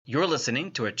You're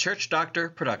listening to a Church Doctor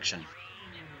production.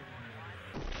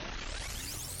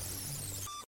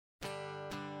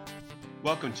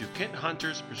 Welcome to Kent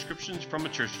Hunter's Prescriptions from a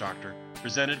Church Doctor,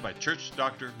 presented by Church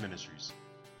Doctor Ministries.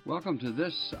 Welcome to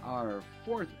this, our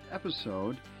fourth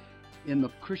episode in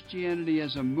the Christianity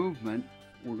as a Movement.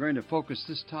 We're going to focus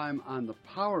this time on the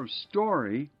power of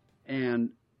story,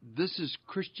 and this is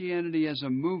Christianity as a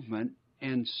Movement,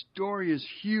 and story is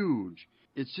huge.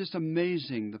 It's just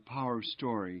amazing, the power of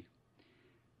story.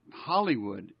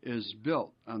 Hollywood is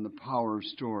built on the power of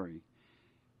story.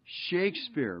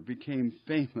 Shakespeare became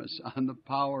famous on the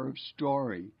power of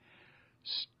story.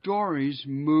 Stories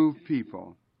move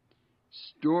people.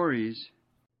 Stories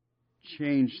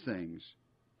change things.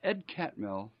 Ed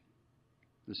Catmull,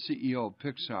 the CEO of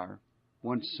Pixar,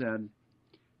 once said,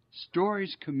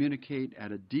 "Stories communicate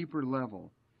at a deeper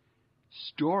level.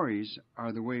 Stories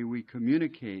are the way we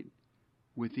communicate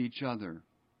with each other."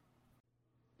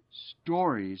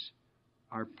 Stories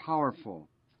are powerful.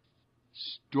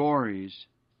 Stories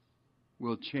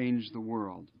will change the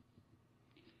world.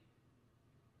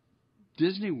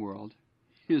 Disney World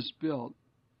is built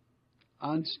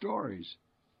on stories.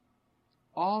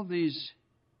 All these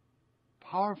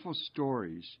powerful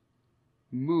stories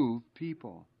move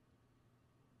people.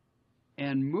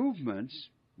 And movements,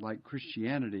 like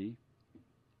Christianity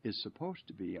is supposed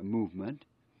to be a movement,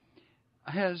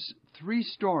 has three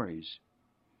stories.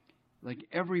 Like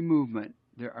every movement,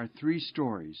 there are three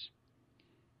stories.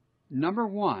 Number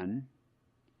one,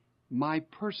 my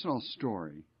personal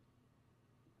story.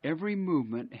 Every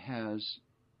movement has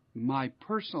my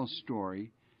personal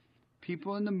story.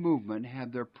 People in the movement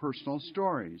have their personal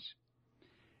stories.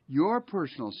 Your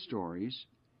personal stories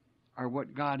are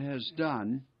what God has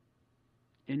done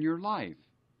in your life.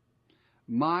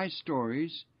 My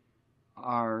stories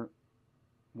are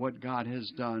what God has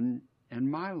done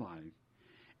in my life.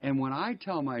 And when I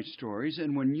tell my stories,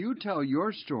 and when you tell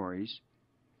your stories,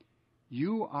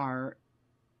 you are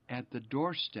at the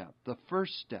doorstep, the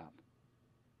first step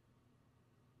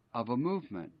of a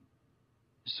movement.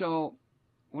 So,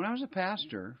 when I was a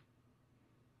pastor,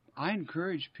 I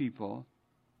encouraged people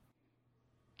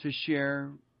to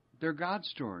share their God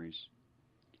stories.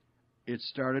 It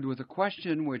started with a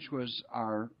question, which was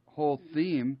our whole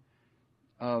theme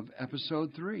of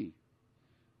episode 3.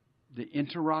 The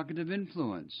interrogative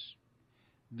influence,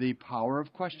 the power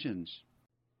of questions.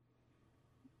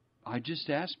 I just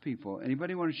asked people,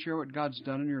 anybody want to share what God's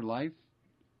done in your life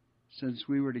since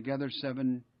we were together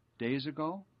 7 days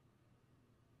ago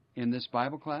in this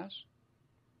Bible class?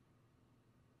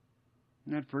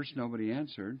 And at first nobody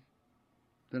answered.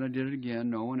 Then I did it again,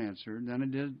 no one answered. Then I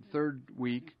did it the third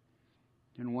week,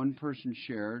 and one person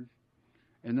shared.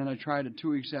 And then I tried it 2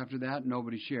 weeks after that,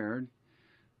 nobody shared.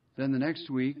 Then the next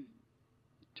week,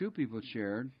 2 people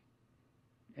shared,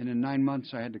 and in 9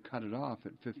 months I had to cut it off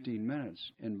at 15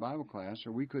 minutes in Bible class,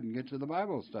 or we couldn't get to the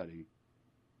Bible study.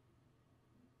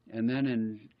 And then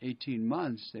in 18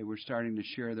 months, they were starting to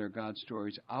share their God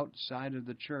stories outside of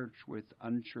the church with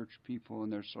unchurched people in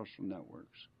their social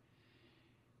networks.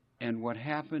 And what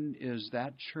happened is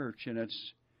that church, in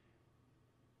its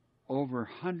over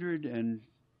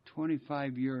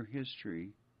 125-year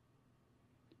history,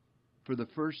 for the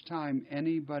first time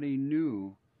anybody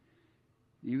knew,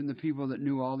 even the people that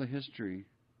knew all the history,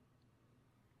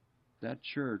 that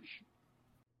church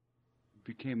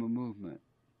became a movement.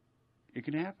 It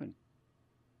can happen.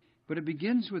 But it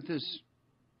begins with this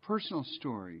personal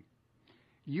story.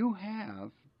 You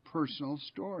have personal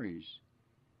stories.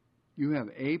 You have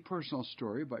a personal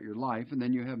story about your life, and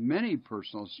then you have many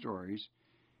personal stories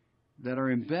that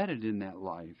are embedded in that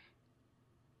life.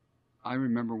 I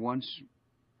remember once,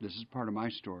 this is part of my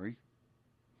story,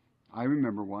 I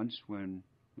remember once when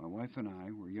my wife and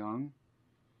I were young,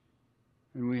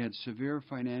 and we had severe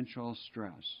financial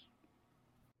stress.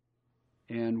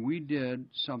 And we did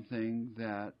something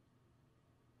that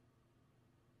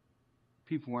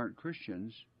people who aren't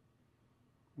Christians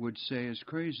would say is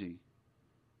crazy.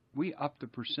 We upped the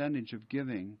percentage of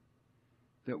giving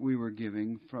that we were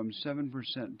giving from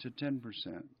 7% to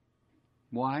 10%.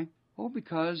 Why? Oh,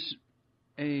 because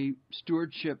a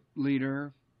stewardship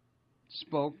leader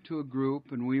spoke to a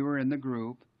group, and we were in the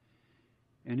group,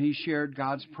 and he shared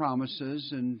God's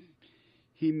promises, and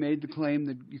he made the claim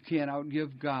that you can't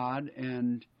outgive God,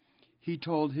 and he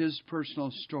told his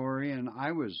personal story, and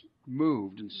I was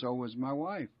moved, and so was my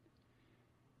wife.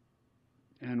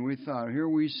 And we thought, here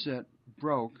we sit,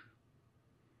 broke,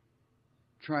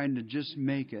 trying to just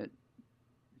make it.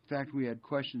 In fact, we had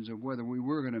questions of whether we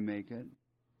were going to make it.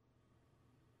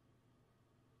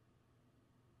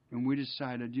 And we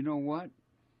decided, you know what?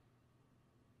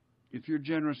 If you're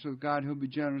generous with God, He'll be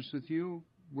generous with you.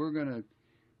 We're gonna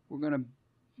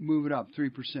move it up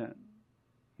 3%.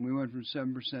 We went from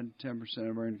 7% to 10%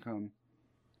 of our income.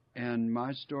 And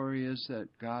my story is that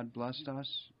God blessed us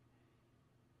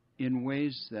in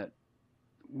ways that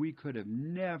we could have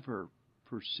never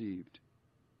perceived.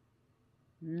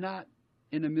 Not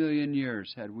in a million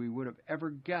years had we would have ever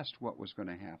guessed what was going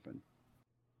to happen.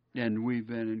 And we've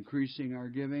been increasing our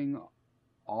giving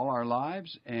all our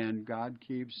lives, and God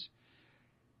keeps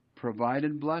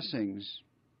provided blessings.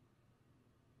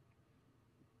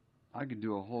 I could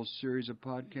do a whole series of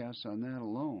podcasts on that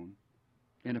alone.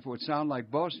 And if it would sound like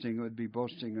boasting, it would be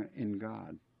boasting in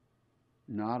God,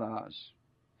 not us.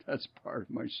 That's part of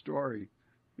my story.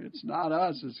 It's not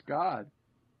us, it's God.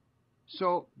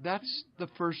 So that's the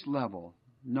first level,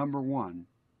 number one.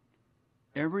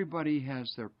 Everybody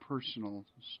has their personal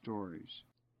stories.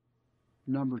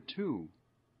 Number two,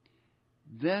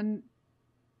 then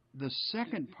the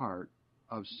second part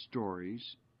of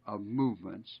stories, of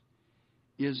movements,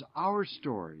 is our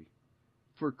story.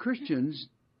 For Christians,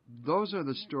 those are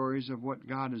the stories of what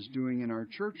God is doing in our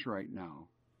church right now.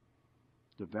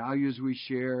 The values we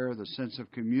share, the sense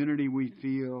of community we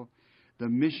feel, the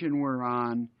mission we're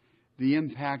on, the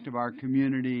impact of our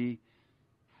community,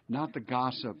 not the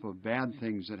gossip of bad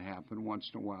things that happen once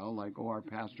in a while, like, oh, our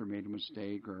pastor made a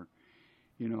mistake, or,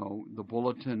 you know, the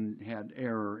bulletin had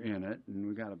error in it, and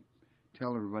we got to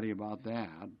tell everybody about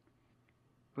that.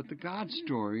 But the God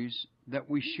stories that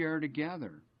we share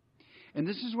together. And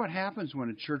this is what happens when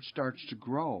a church starts to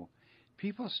grow.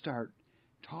 People start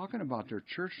talking about their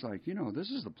church like, you know, this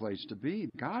is the place to be.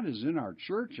 God is in our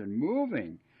church and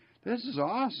moving. This is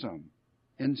awesome.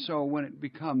 And so when it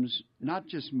becomes not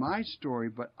just my story,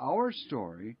 but our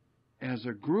story as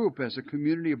a group, as a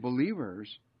community of believers,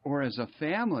 or as a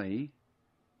family,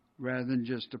 rather than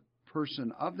just a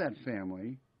person of that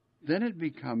family, then it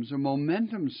becomes a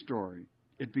momentum story.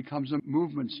 It becomes a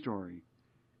movement story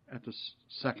at the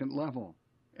second level.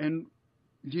 And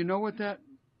do you know what that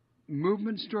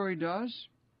movement story does?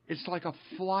 It's like a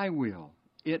flywheel.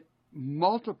 It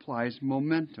multiplies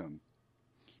momentum.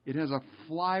 It has a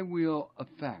flywheel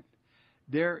effect.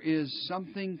 There is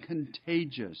something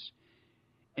contagious.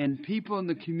 And people in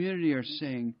the community are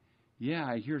saying, yeah,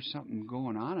 I hear something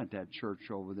going on at that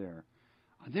church over there.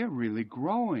 They're really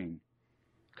growing.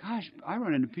 Gosh, I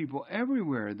run into people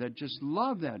everywhere that just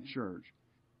love that church.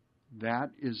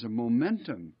 That is a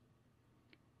momentum.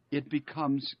 It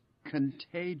becomes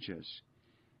contagious.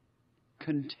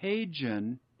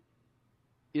 Contagion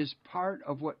is part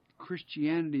of what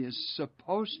Christianity is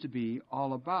supposed to be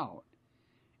all about.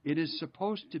 It is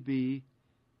supposed to be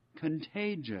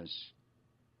contagious.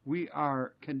 We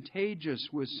are contagious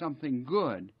with something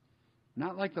good,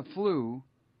 not like the flu,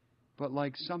 but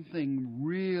like something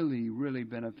really, really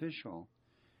beneficial,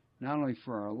 not only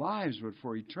for our lives, but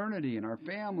for eternity and our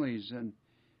families and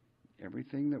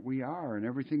everything that we are and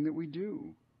everything that we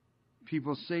do.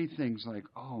 People say things like,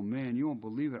 oh man, you won't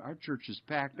believe it, our church is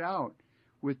packed out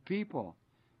with people.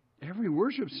 Every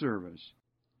worship service.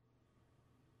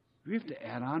 We have to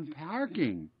add on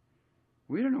parking.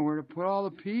 We don't know where to put all the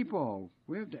people.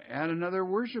 We have to add another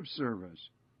worship service.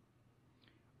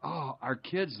 Oh, our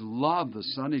kids love the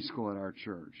Sunday school at our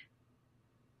church.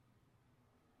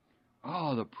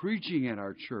 Oh, the preaching at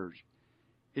our church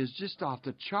is just off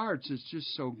the charts. It's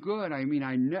just so good. I mean,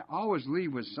 I always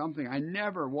leave with something. I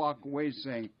never walk away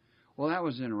saying, well, that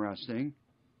was interesting.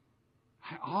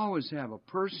 I always have a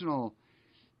personal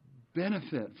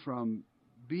benefit from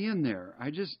being there. I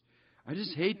just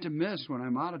hate to miss when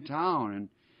I'm out of town, and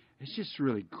it's just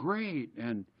really great.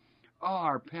 And oh,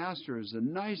 our pastor is the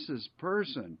nicest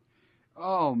person.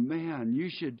 Oh man, you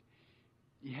should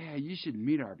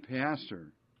meet our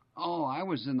pastor. Oh, I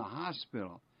was in the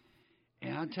hospital,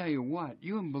 and I'll tell you what,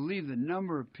 you wouldn't believe the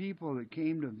number of people that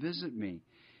came to visit me.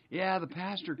 Yeah, the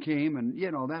pastor came, and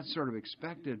you know that's sort of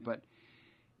expected, but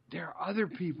there are other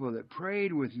people that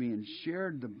prayed with me and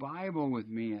shared the Bible with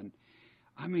me, and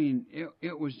I mean,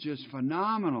 it was just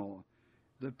phenomenal.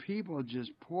 The people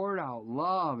just poured out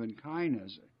love and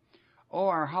kindness. Oh,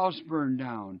 our house burned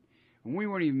down, and we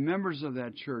weren't even members of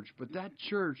that church, but that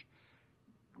church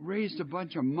raised a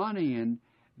bunch of money, and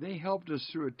they helped us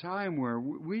through a time where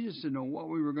we just didn't know what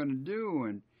we were going to do,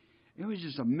 and it was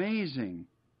just amazing.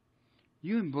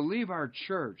 You can believe our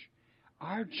church.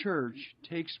 Our church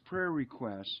takes prayer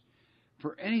requests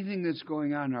for anything that's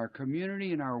going on in our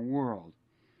community and our world.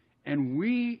 And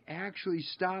we actually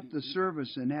stop the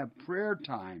service and have prayer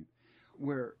time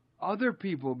where other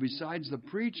people besides the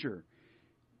preacher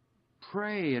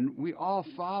pray, and we all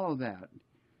follow that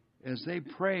as they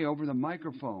pray over the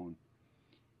microphone.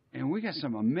 And we got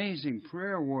some amazing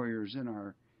prayer warriors in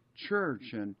our church.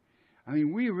 And, I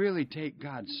mean, we really take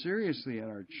God seriously at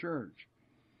our church.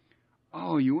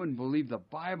 Oh, you wouldn't believe the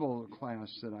Bible class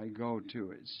that I go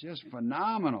to. It's just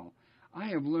phenomenal. I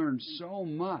have learned so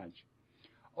much.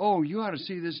 Oh, you ought to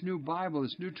see this new Bible,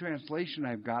 this new translation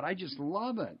I've got. I just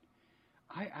love it.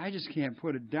 I just can't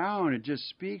put it down. It just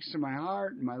speaks to my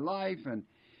heart and my life, and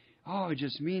oh, it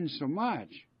just means so much.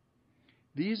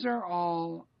 These are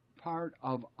all part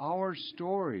of our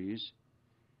stories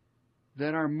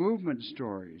that are movement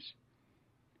stories.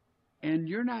 And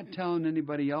you're not telling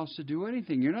anybody else to do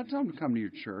anything. You're not telling them to come to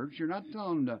your church. You're not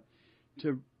telling them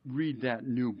to read that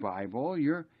new Bible.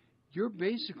 You're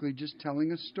basically just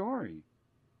telling a story.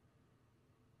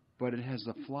 But it has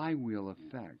a flywheel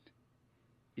effect.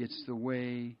 It's the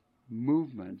way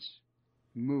movements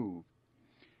move.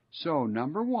 So,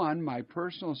 number one, my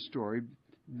personal story.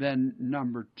 Then,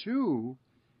 number two,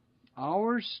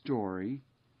 our story,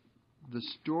 the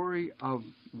story of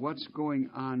what's going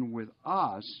on with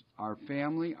us, our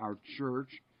family, our church,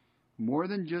 more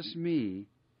than just me.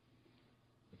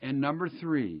 And number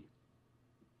three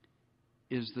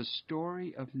is the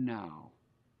story of now.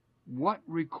 What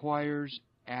requires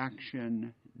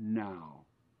action now?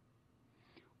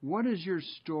 What is your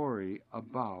story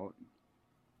about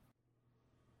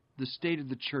the state of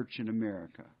the church in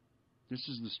America? This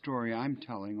is the story I'm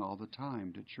telling all the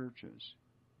time to churches.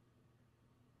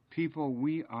 People,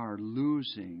 we are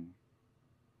losing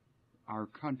our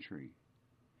country.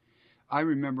 I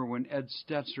remember when Ed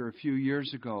Stetzer a few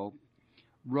years ago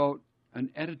wrote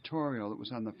an editorial that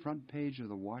was on the front page of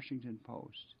the Washington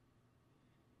Post.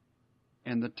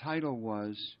 And the title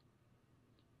was,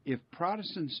 "If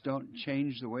Protestants don't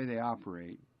change the way they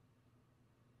operate,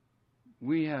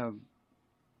 we have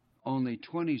only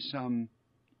 20-some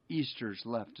Easters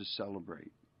left to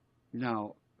celebrate."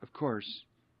 Now, of course,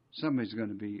 somebody's going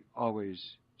to be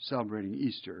always celebrating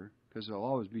Easter because there'll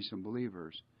always be some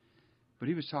believers. But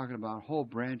he was talking about whole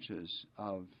branches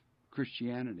of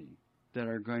Christianity that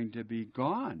are going to be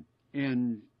gone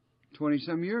in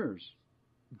 20-some years.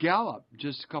 Gallup,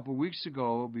 just a couple weeks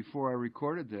ago, before I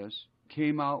recorded this,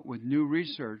 came out with new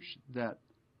research that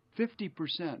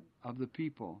 50% of the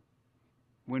people,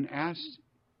 when asked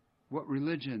what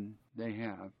religion they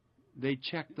have, they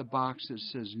check the box that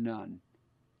says none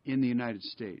in the United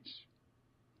States.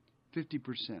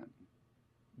 50%.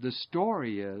 The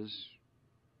story is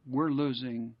we're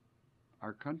losing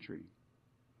our country.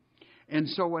 And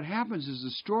so what happens is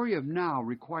the story of now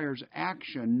requires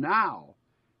action now.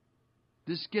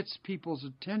 This gets people's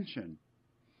attention.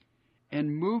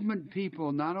 And movement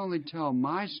people not only tell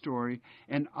my story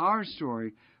and our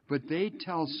story, but they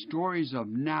tell stories of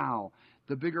now,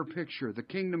 the bigger picture, the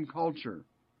kingdom culture.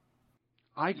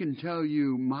 I can tell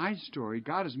you my story.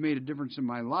 God has made a difference in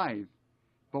my life.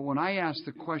 But when I ask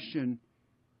the question,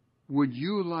 would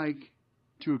you like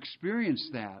to experience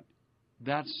that?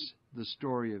 That's the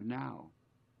story of now.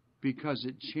 Because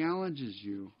it challenges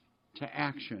you to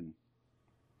action.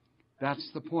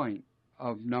 That's the point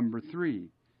of number 3,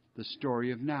 the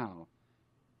story of now.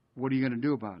 What are you going to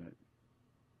do about it?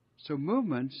 So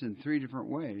movements in 3 different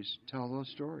ways tell those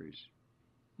stories.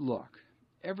 Look,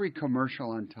 every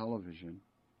commercial on television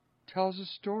tells a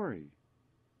story.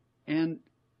 And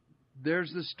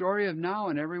there's the story of now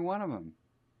in every one of them.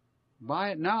 Buy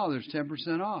it now, there's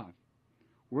 10% off.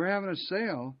 We're having a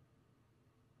sale.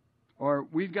 Or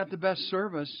we've got the best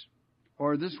service.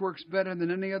 Or this works better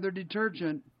than any other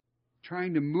detergent.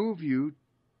 Trying to move you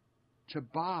to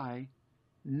buy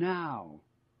now.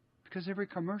 Because every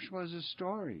commercial is a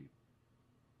story.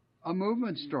 A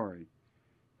movement story.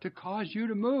 To cause you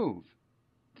to move.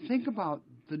 Think about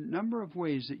the number of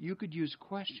ways that you could use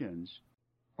questions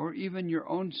or even your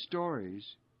own stories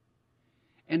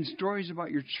and stories about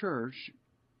your church,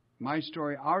 my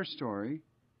story, our story,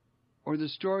 or the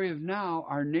story of now,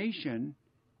 our nation,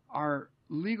 our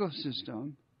legal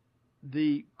system,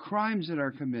 the crimes that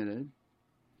are committed,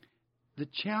 the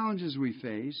challenges we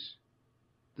face,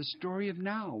 the story of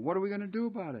now. What are we going to do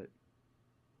about it?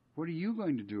 What are you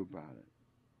going to do about it?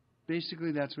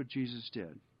 Basically, that's what Jesus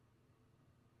did.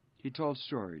 He told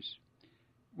stories.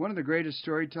 One of the greatest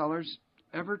storytellers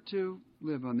ever to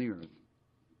live on the earth,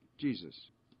 Jesus,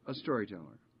 a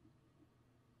storyteller.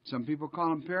 Some people call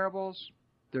them parables.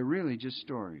 They're really just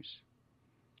stories.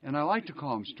 And I like to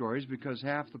call them stories because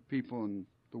half the people in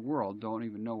the world don't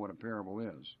even know what a parable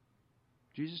is.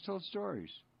 Jesus told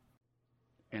stories.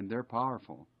 And they're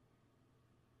powerful.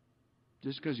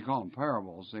 Just because you call them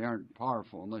parables, they aren't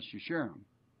powerful unless you share them.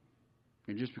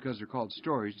 And just because they're called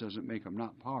stories doesn't make them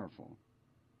not powerful.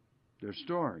 They're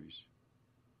stories.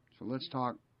 So let's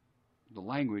talk the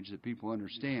language that people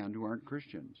understand who aren't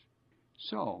Christians.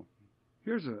 So,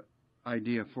 here's an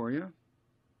idea for you.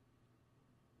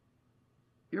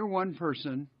 You're one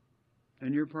person,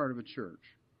 and you're part of a church.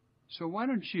 So why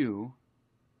don't you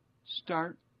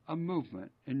start a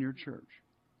movement in your church?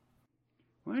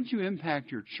 Why don't you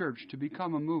impact your church to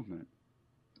become a movement?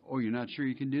 Oh, you're not sure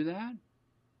you can do that?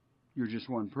 You're just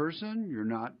one person? You're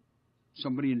not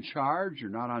somebody in charge? You're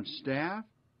not on staff?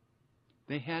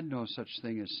 They had no such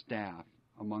thing as staff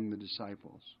among the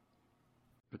disciples.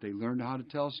 But they learned how to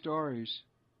tell stories.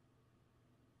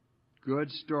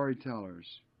 Good storytellers.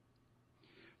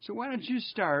 So why don't you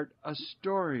start a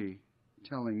storytelling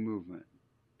movement?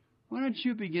 Why don't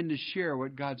you begin to share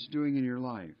what God's doing in your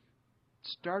life?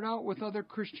 Start out with other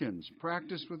Christians.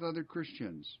 Practice with other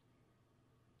Christians.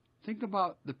 Think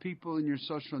about the people in your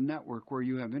social network where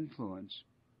you have influence.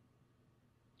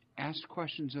 Ask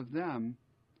questions of them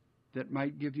that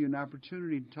might give you an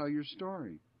opportunity to tell your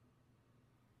story.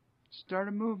 Start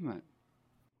a movement.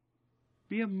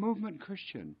 Be a movement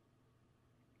Christian.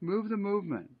 Move the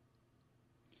movement.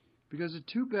 Because the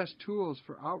two best tools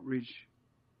for outreach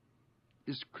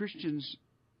is Christians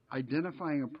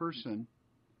identifying a person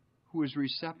who is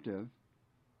receptive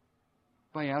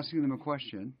by asking them a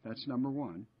question. That's number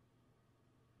one.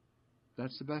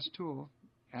 That's the best tool.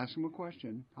 Ask them a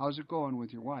question. How's it going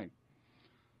with your wife?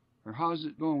 Or how's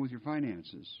it going with your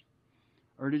finances?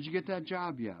 Or did you get that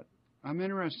job yet? I'm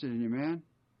interested in you, man.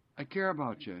 I care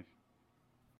about you.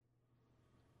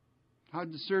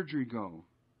 How'd the surgery go?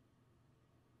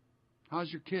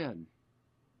 How's your kid?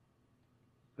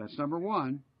 That's number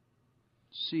one.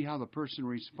 See how the person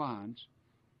responds.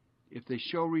 If they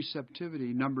show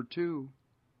receptivity, number two,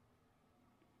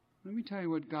 let me tell you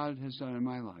what God has done in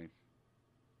my life.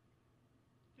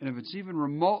 And if it's even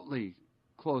remotely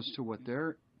close to what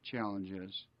their challenge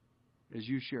is, as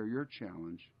you share your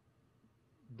challenge,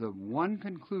 the one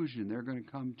conclusion they're going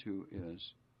to come to is,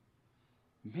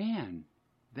 man,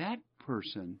 that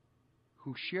person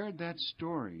who shared that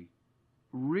story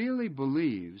really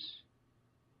believes,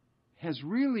 has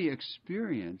really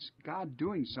experienced God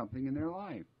doing something in their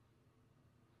life.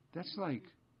 That's like,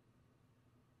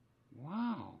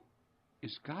 wow,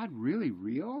 is God really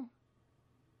real?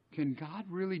 Can God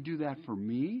really do that for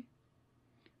me?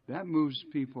 That moves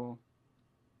people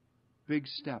big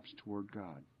steps toward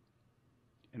God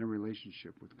in a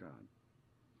relationship with God.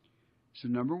 So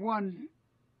number one,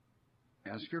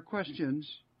 ask your questions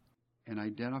and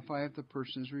identify if the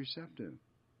person is receptive.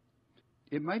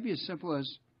 It might be as simple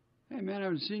as, hey, man, I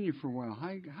haven't seen you for a while.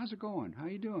 How's it going? How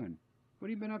you doing? What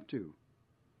have you been up to?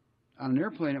 On an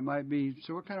airplane, it might be,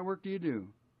 so what kind of work do you do?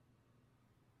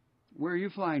 Where are you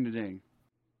flying today?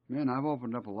 Man, I've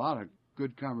opened up a lot of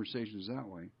good conversations that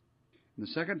way. And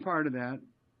the second part of that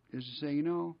is to say,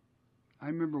 I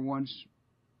remember once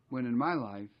when in my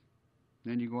life,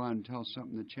 then you go on and tell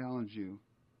something that challenged you.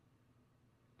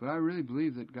 But I really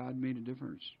believe that God made a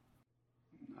difference.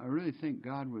 I really think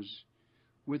God was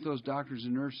with those doctors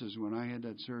and nurses when I had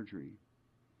that surgery.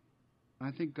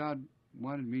 I think God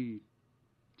wanted me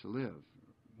to live,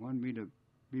 wanted me to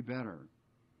be better.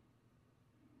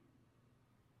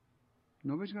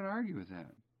 Nobody's going to argue with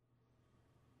that.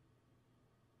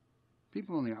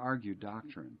 People only argue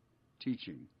doctrine,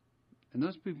 teaching. And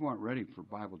those people aren't ready for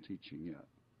Bible teaching yet.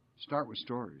 Start with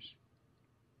stories.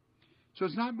 So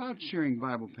it's not about sharing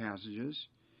Bible passages.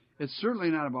 It's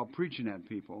certainly not about preaching at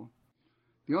people.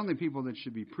 The only people that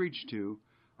should be preached to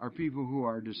are people who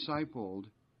are discipled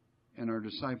and are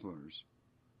disciplers.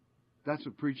 That's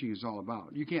what preaching is all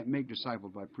about. You can't make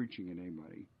disciples by preaching at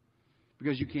anybody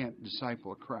because you can't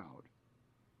disciple a crowd.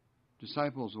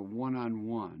 Disciple is a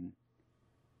one-on-one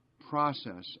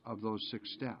process of those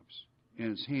 6 steps,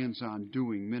 and it's hands-on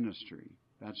doing ministry.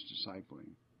 That's discipling.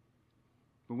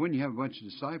 But when you have a bunch of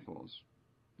disciples,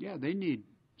 yeah, they need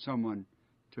someone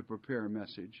to prepare a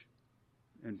message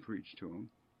and preach to them.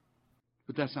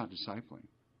 But that's not discipling.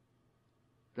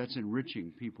 That's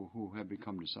enriching people who have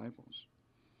become disciples.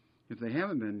 If they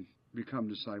haven't become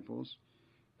disciples,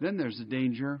 then there's the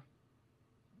danger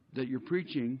that your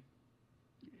preaching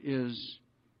is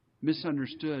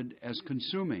misunderstood as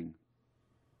consuming.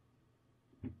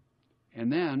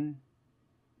 And then,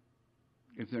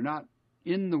 if they're not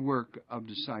in the work of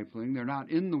discipling, they're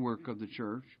not in the work of the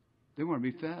church, they want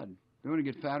to be fed. They want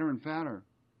to get fatter and fatter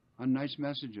on nice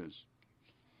messages.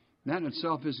 And that in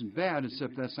itself isn't bad,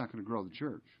 except that's not going to grow the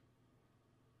church.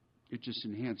 It just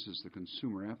enhances the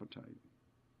consumer appetite.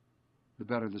 The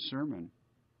better the sermon,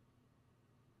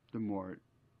 the more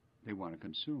they want to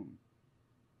consume.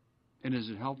 And is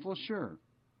it helpful? Sure.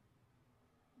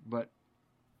 But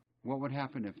what would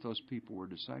happen if those people were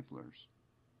disciplers?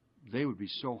 they would be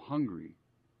so hungry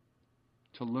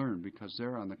to learn because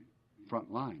they're on the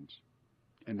front lines.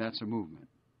 And that's a movement.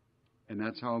 And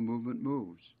that's how a movement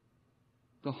moves.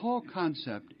 The whole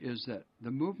concept is that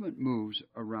the movement moves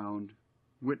around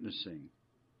witnessing.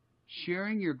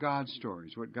 Sharing your God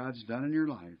stories, what God's done in your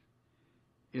life,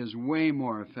 is way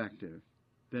more effective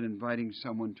than inviting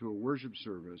someone to a worship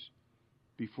service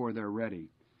before they're ready.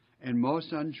 And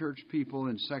most unchurched people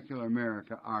in secular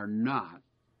America are not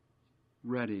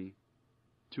ready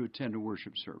to attend a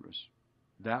worship service.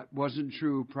 That wasn't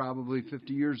true probably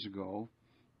 50 years ago,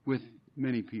 with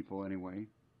many people anyway.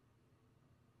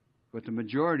 But the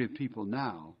majority of people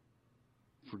now,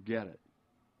 forget it.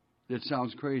 It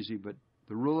sounds crazy, but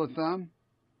the rule of thumb,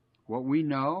 what we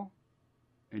know,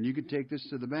 and you can take this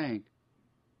to the bank,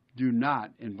 do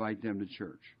not invite them to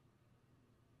church.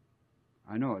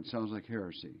 I know it sounds like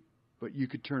heresy, but you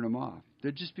could turn them off.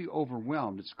 They'd just be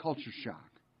overwhelmed. It's culture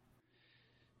shock.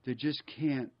 They just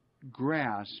can't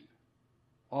grasp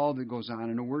all that goes on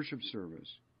in a worship service.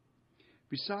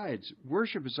 Besides,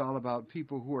 worship is all about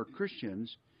people who are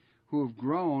Christians who have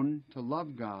grown to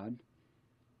love God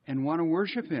and want to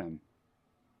worship Him.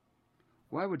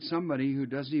 Why would somebody who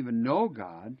doesn't even know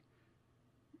God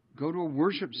go to a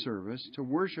worship service to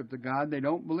worship the God they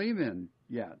don't believe in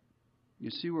yet? You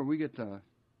see where we get the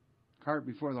cart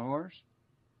before the horse?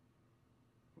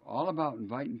 All about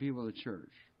inviting people to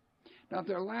church. Now, if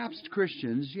they're lapsed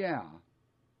Christians, yeah.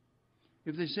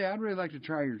 If they say, I'd really like to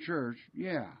try your church,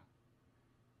 yeah.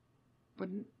 But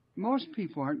most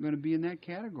people aren't going to be in that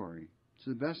category.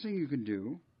 So the best thing you can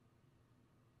do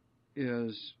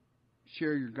is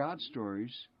share your God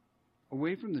stories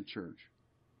away from the church.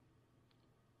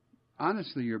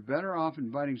 Honestly, you're better off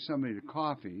inviting somebody to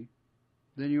coffee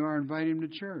than you are inviting them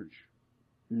to church.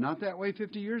 Not that way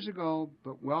 50 years ago,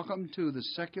 but welcome to the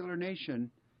secular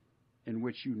nation in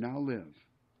which you now live.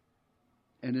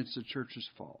 And it's the church's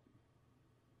fault.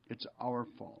 It's our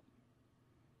fault.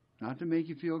 Not to make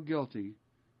you feel guilty,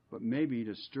 but maybe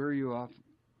to stir you off,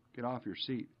 get off your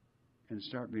seat, and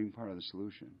start being part of the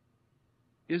solution.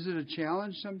 Is it a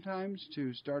challenge sometimes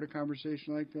to start a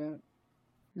conversation like that?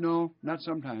 No, not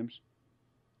sometimes.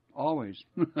 Always.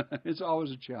 It's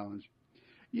always a challenge.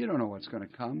 You don't know what's going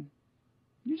to come.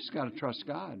 You just got to trust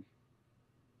God.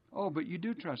 Oh, but you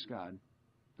do trust God.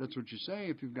 That's what you say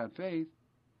if you've got faith.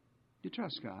 You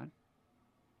trust God.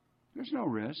 There's no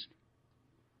risk.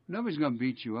 Nobody's going to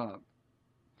beat you up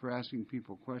for asking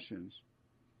people questions,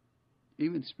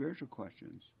 even spiritual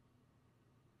questions.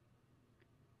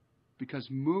 Because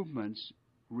movements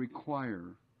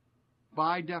require,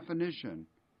 by definition,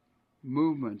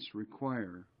 movements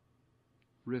require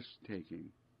risk-taking.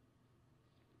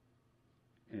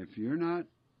 And if you're not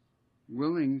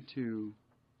willing to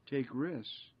take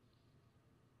risks,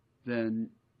 then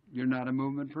you're not a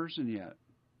movement person yet.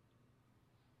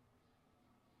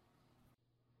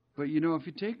 But you know, if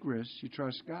you take risks, you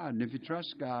trust God. And if you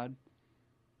trust God,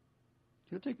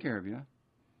 He'll take care of you.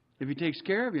 If He takes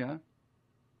care of you,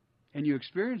 and you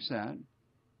experience that,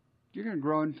 you're going to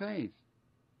grow in faith.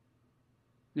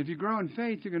 If you grow in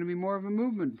faith, you're going to be more of a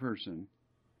movement person.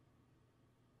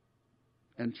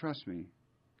 And trust me,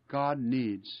 God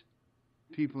needs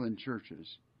people in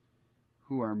churches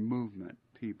who are movement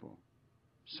people.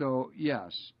 So,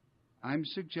 yes, I'm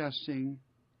suggesting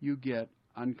you get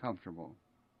uncomfortable.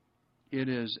 It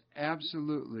is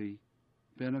absolutely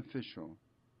beneficial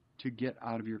to get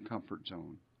out of your comfort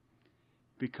zone.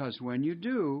 Because when you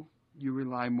do, you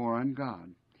rely more on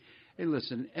God. Hey,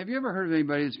 listen, have you ever heard of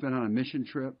anybody that's been on a mission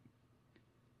trip?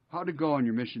 How'd it go on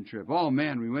your mission trip? Oh,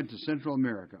 man, we went to Central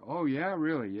America. Oh, yeah,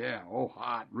 really? Yeah. Oh,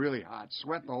 hot, really hot.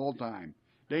 Sweat the whole time,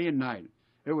 day and night.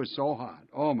 It was so hot.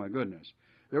 Oh, my goodness.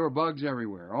 There were bugs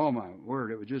everywhere. Oh, my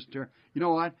word. It was just terrible. You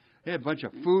know what? They had a bunch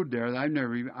of food there that I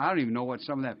don't even know what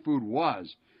some of that food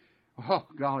was. Oh,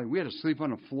 golly, we had to sleep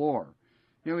on the floor.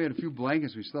 You know, we had a few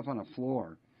blankets. We slept on the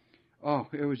floor. Oh,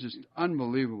 it was just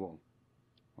unbelievable.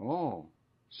 Oh,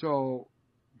 so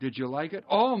did you like it?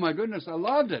 Oh, my goodness, I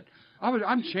loved it.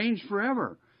 I'm changed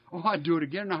forever. Oh, I'd do it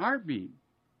again in a heartbeat.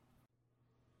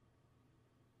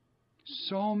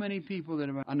 So many people that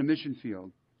are on the mission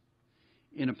field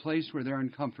in a place where they're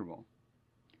uncomfortable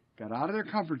got out of their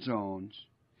comfort zones,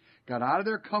 got out of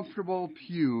their comfortable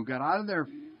pew, got out of their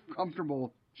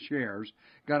comfortable chairs,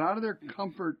 got out of their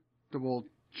comfortable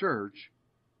church,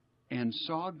 and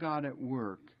saw God at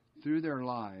work through their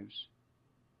lives,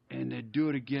 and they'd do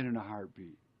it again in a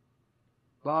heartbeat.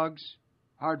 Bugs,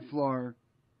 hard floor,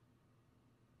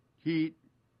 heat,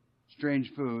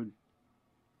 strange food,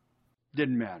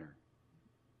 didn't matter.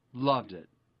 Loved it.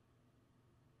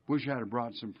 Wish I'd have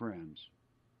brought some friends.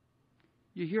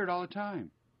 You hear it all the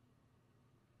time.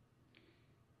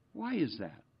 Why is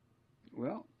that?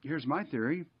 Well, here's my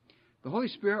theory. The Holy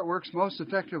Spirit works most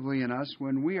effectively in us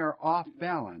when we are off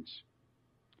balance,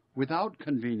 without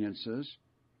conveniences,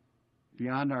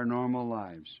 beyond our normal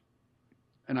lives.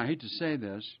 And I hate to say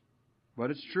this, but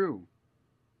it's true.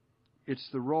 It's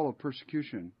the role of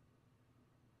persecution.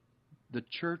 The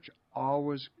church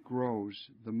always grows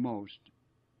the most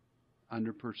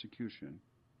under persecution,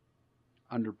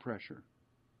 under pressure.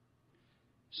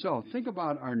 So think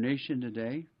about our nation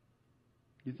today.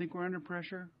 You think we're under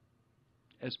pressure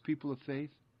as people of faith,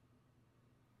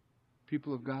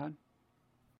 people of God?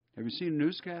 Have you seen a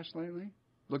newscast lately?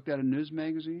 Looked at a news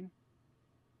magazine?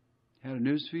 Had a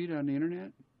news feed on the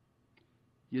internet?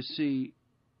 You see,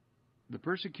 the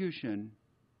persecution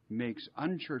makes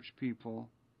unchurched people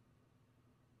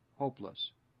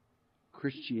hopeless.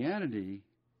 Christianity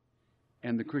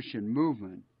and the Christian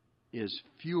movement is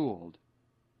fueled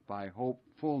by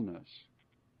hopefulness,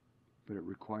 but it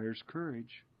requires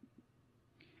courage.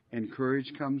 And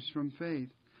courage comes from faith,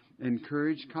 and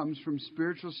courage comes from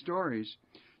spiritual stories.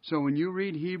 So when you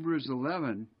read Hebrews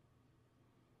 11,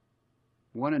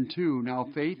 1 and 2, now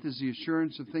faith is the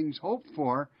assurance of things hoped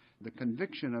for, the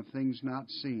conviction of things not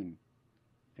seen.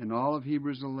 And all of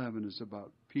Hebrews 11 is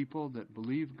about people that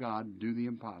believe God do the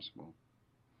impossible.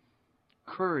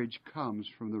 Courage comes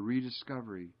from the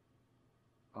rediscovery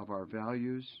of our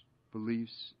values,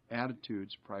 beliefs,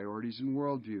 attitudes, priorities, and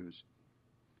worldviews.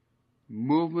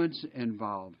 Movements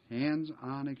involve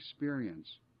hands-on experience.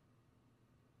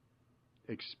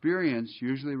 Experience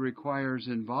usually requires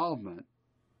involvement,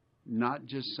 not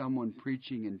just someone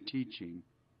preaching and teaching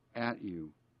at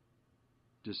you.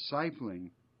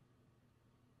 Discipling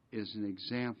is an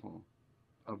example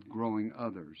of growing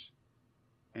others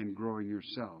and growing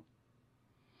yourself.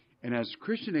 And as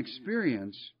Christian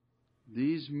experience,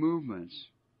 these movements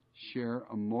share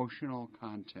emotional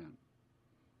content.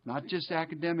 Not just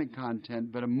academic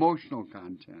content, but emotional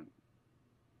content.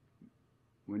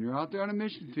 When you're out there on a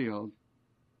mission field,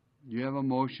 you have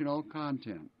emotional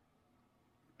content.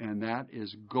 And that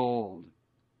is gold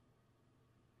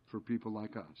for people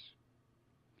like us.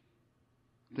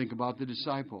 Think about the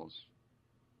disciples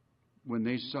when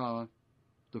they saw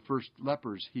the first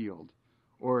lepers healed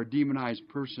or a demonized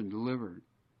person delivered.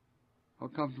 How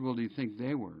comfortable do you think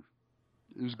they were?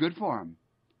 It was good for them.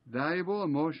 Valuable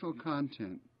emotional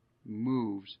content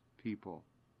moves people.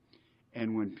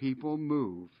 And when people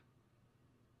move,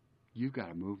 you've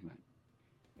got a movement.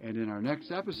 And in our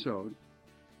next episode,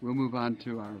 we'll move on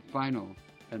to our final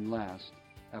and last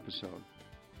episode,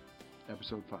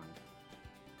 episode 5.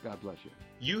 God bless you.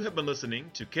 You have been listening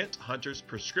to Kent Hunter's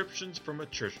Prescriptions from a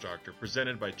Church Doctor,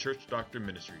 presented by Church Doctor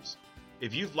Ministries.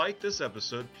 If you've liked this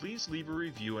episode, please leave a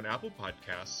review on Apple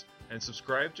Podcasts and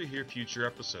subscribe to hear future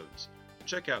episodes.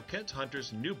 Check out Kent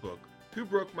Hunter's new book, Who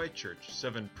Broke My Church?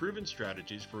 7 Proven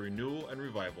Strategies for Renewal and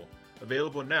Revival,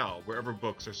 available now wherever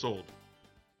books are sold.